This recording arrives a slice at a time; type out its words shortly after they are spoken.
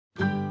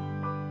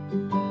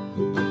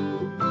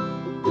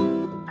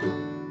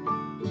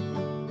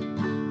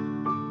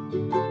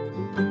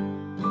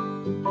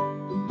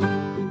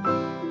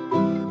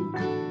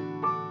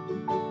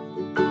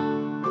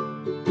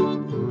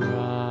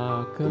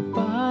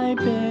Rock-a-bye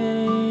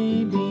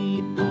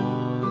baby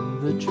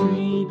on the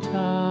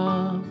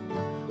treetop.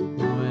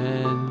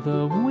 When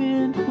the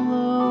wind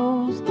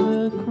blows,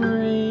 the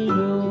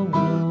cradle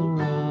will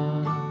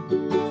rock.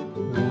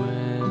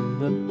 When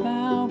the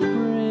bough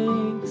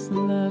breaks,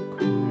 the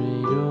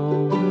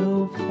cradle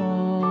will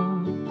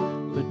fall.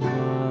 But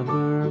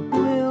mother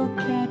will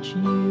catch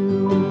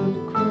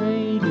you,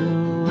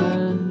 cradle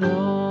and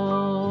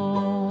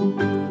all.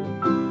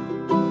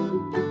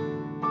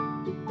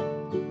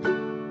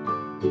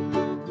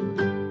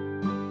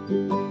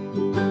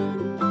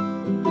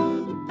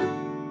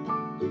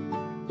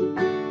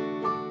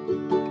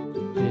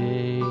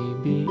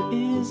 Baby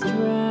is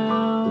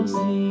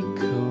drowsy,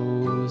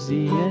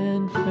 cozy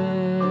and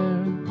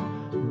fair.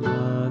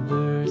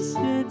 Mother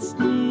sits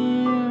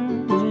near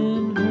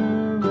in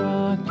her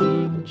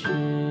rocking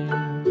chair.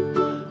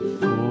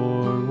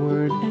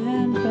 Forward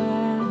and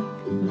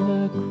back,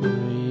 the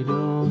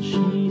cradle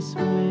she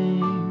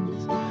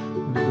swings.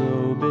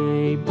 Though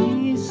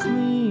baby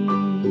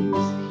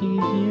sleeps, he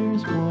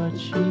hears what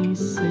she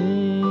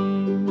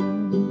sings.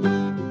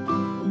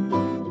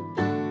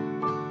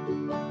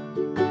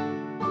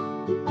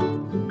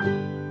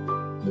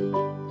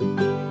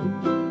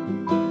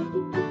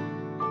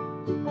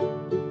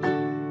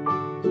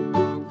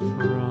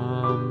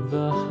 From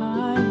the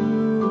high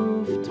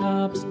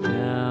rooftops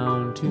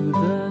down to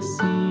the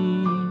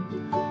sea,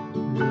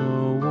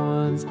 no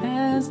one's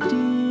as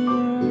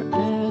dear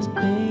as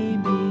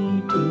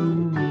baby to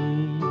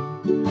me.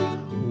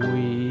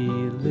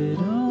 Wee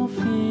little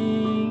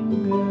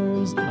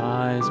fingers,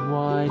 eyes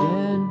wide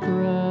and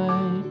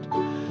bright,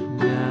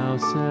 now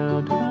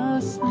sound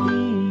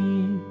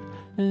asleep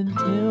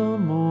until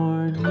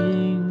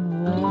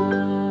morning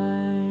light.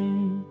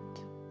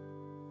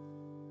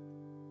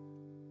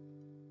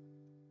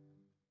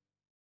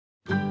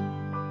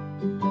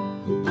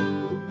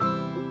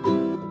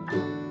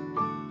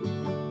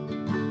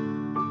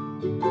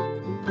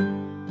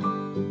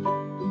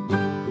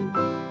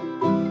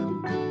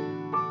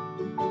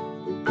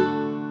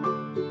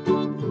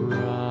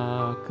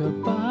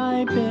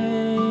 Rock-a-bye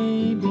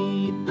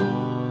baby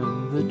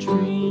on the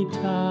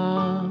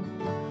treetop.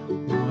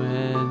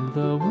 When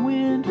the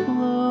wind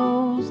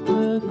blows,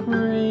 the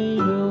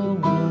cradle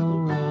will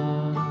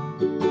rock.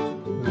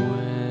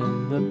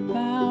 When the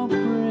bough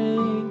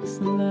breaks,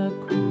 the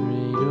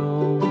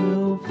cradle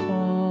will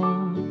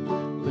fall.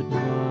 But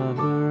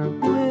mother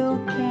will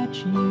catch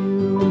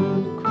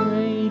you,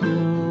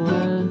 cradle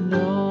and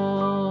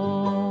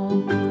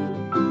all.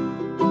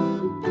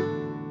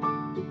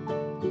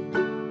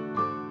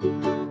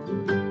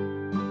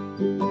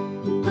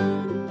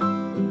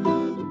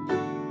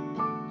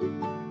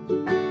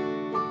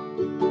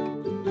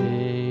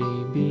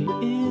 Baby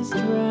is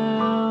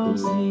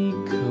drowsy,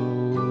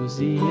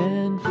 cozy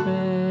and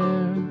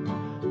fair.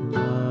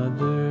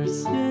 Mother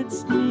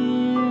sits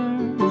near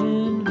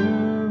in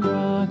her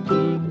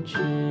rocking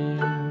chair.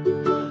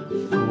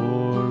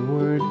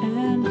 Forward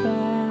and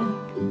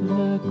back,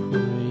 the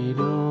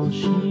cradle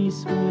she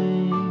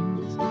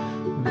swings.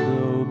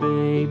 Though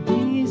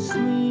baby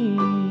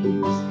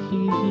sleeps,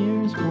 he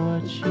hears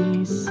what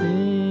she sings.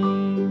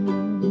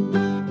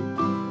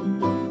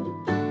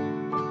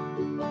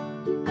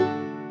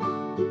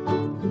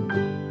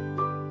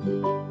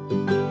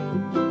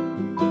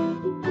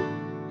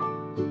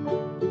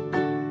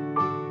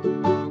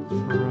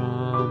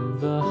 From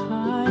the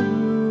high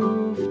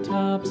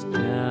rooftops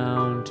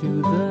down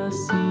to the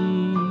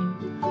sea,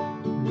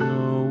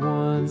 no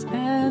one's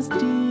as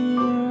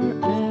dear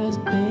as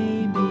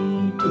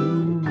baby to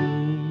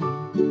me.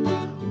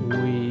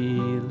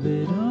 Wee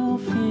little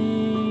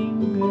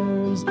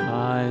fingers,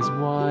 eyes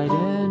wide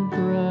and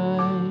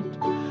bright,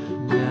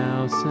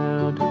 now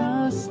sound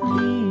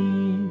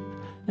asleep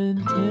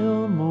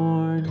until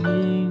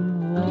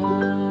morning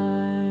light.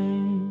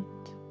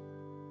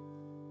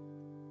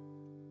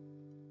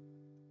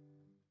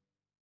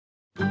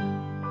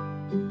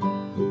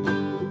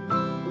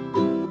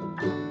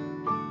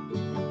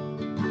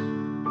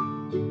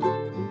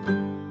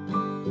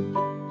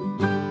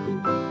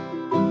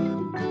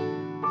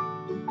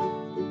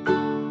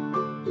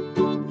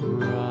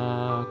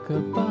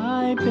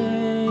 Rock-a-bye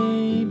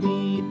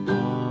baby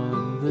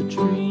on the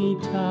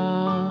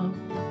treetop.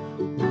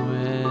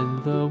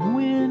 When the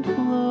wind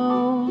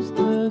blows,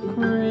 the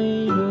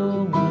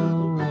cradle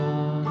will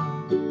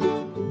rock.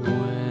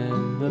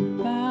 When the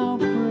bough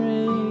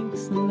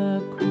breaks,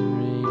 the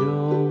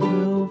cradle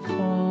will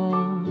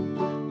fall.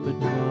 But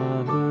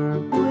mother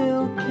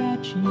will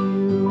catch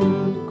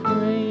you,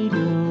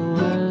 cradle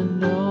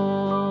and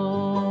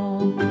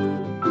all.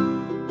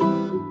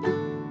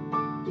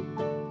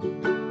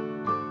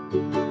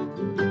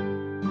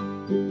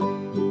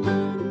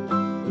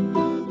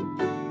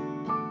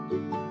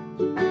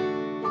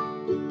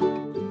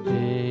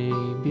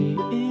 Baby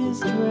is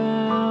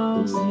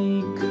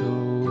drowsy,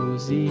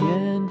 cozy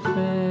and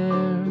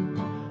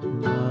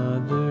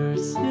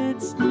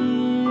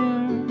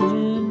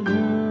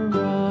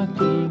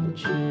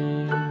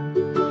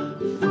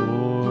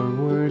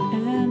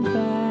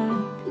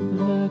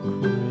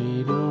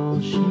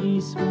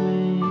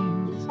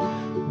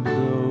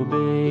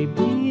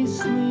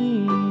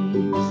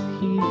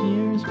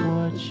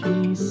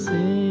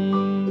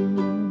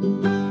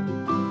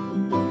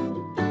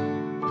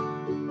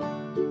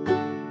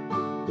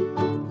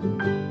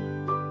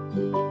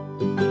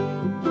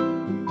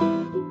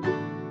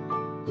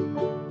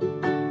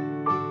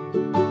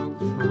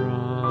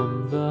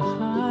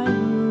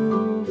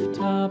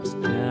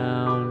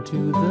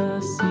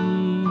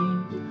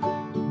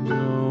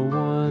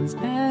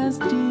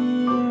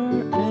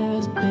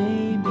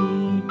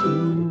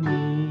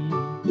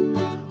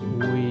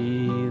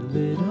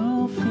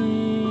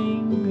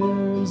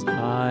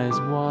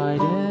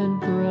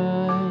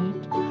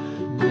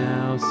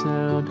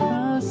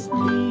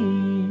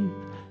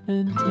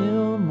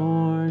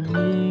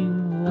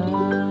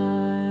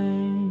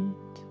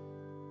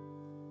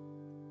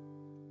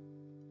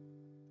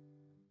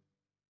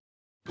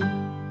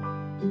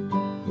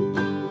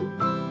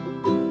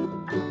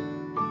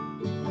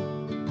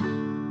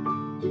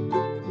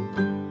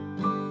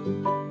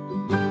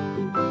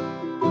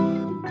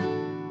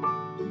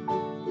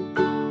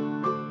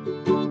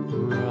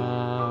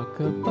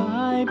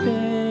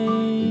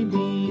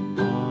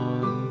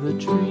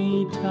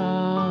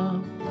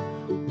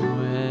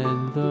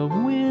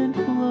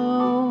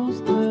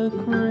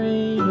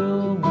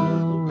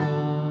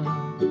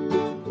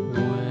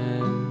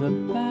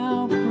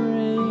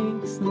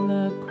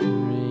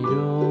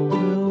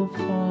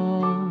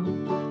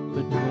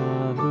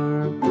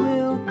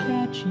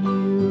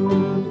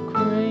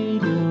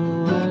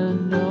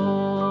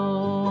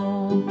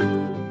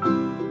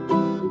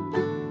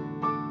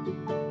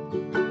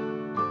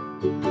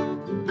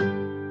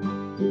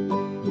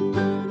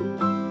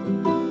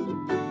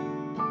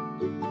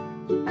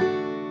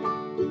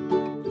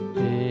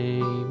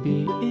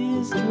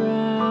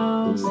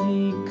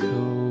drowsy,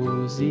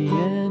 cozy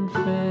and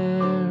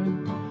fair.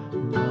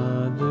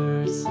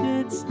 Mother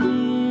sits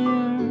near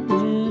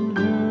in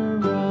her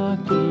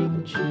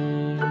rocking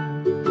chair.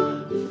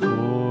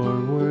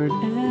 Forward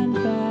and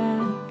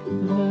back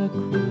the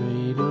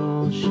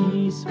cradle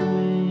she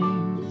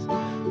swings.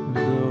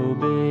 Though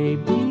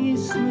baby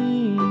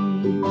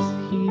sleeps,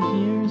 he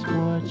hears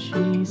what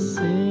she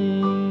sings.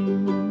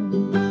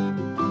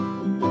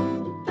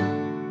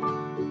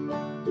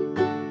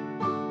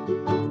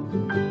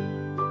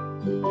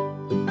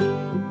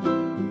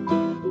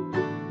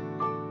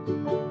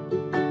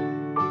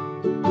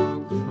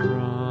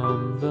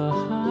 From the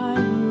high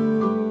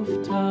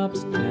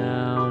rooftops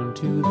down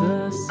to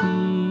the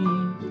sea,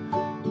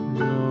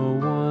 no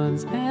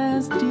one's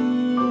as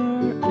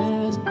dear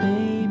as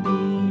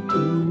baby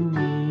to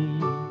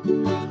me.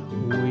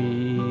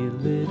 Wee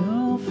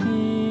little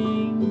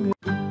finger.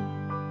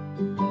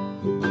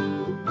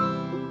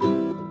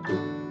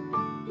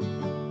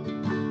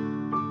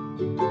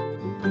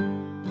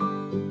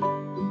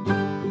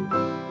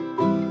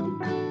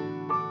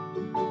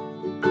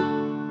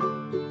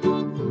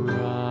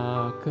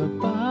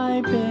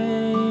 Rock-a-bye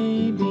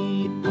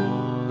baby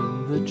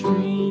on the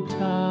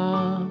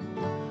treetop.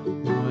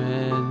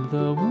 When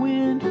the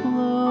wind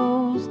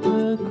blows,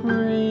 the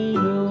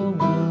cradle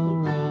will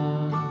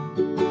rock.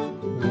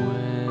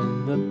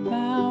 When the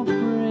bough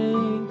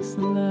breaks,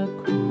 the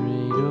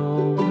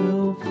cradle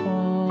will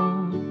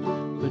fall.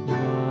 But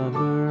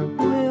mother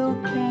will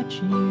catch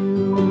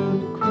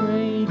you,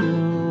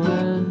 cradle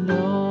and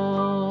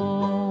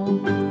all.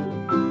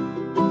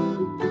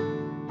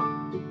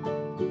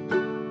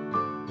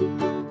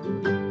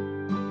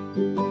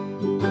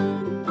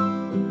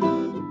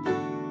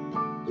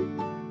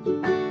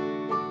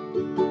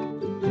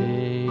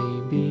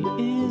 Baby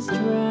is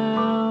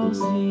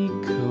drowsy,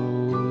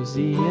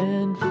 cozy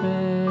and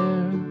fair.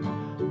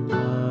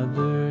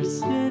 Mother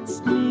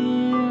sits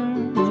near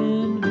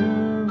in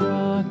her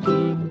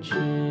rocking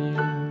chair.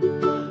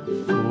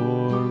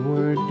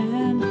 Forward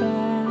and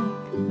back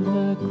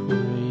the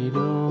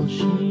cradle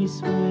she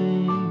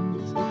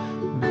swings.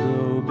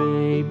 Though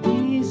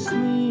baby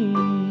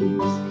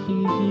sleeps, he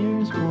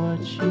hears what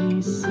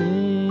she sings.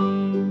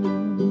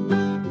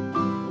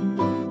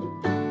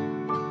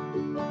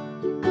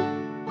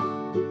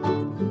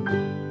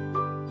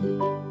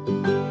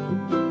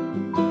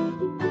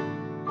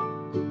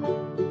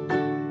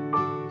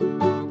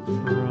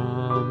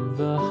 From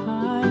the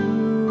high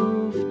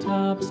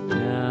rooftops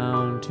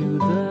down to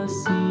the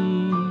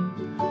sea,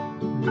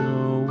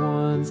 no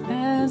one's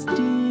as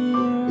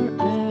dear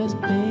as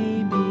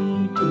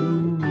baby to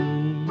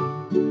me.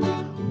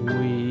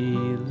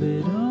 Wee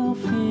little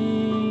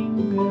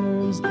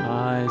fingers,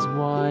 eyes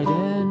wide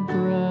and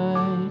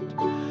bright,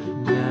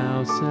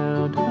 now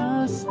sound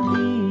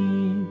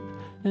asleep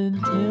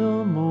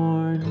until morning.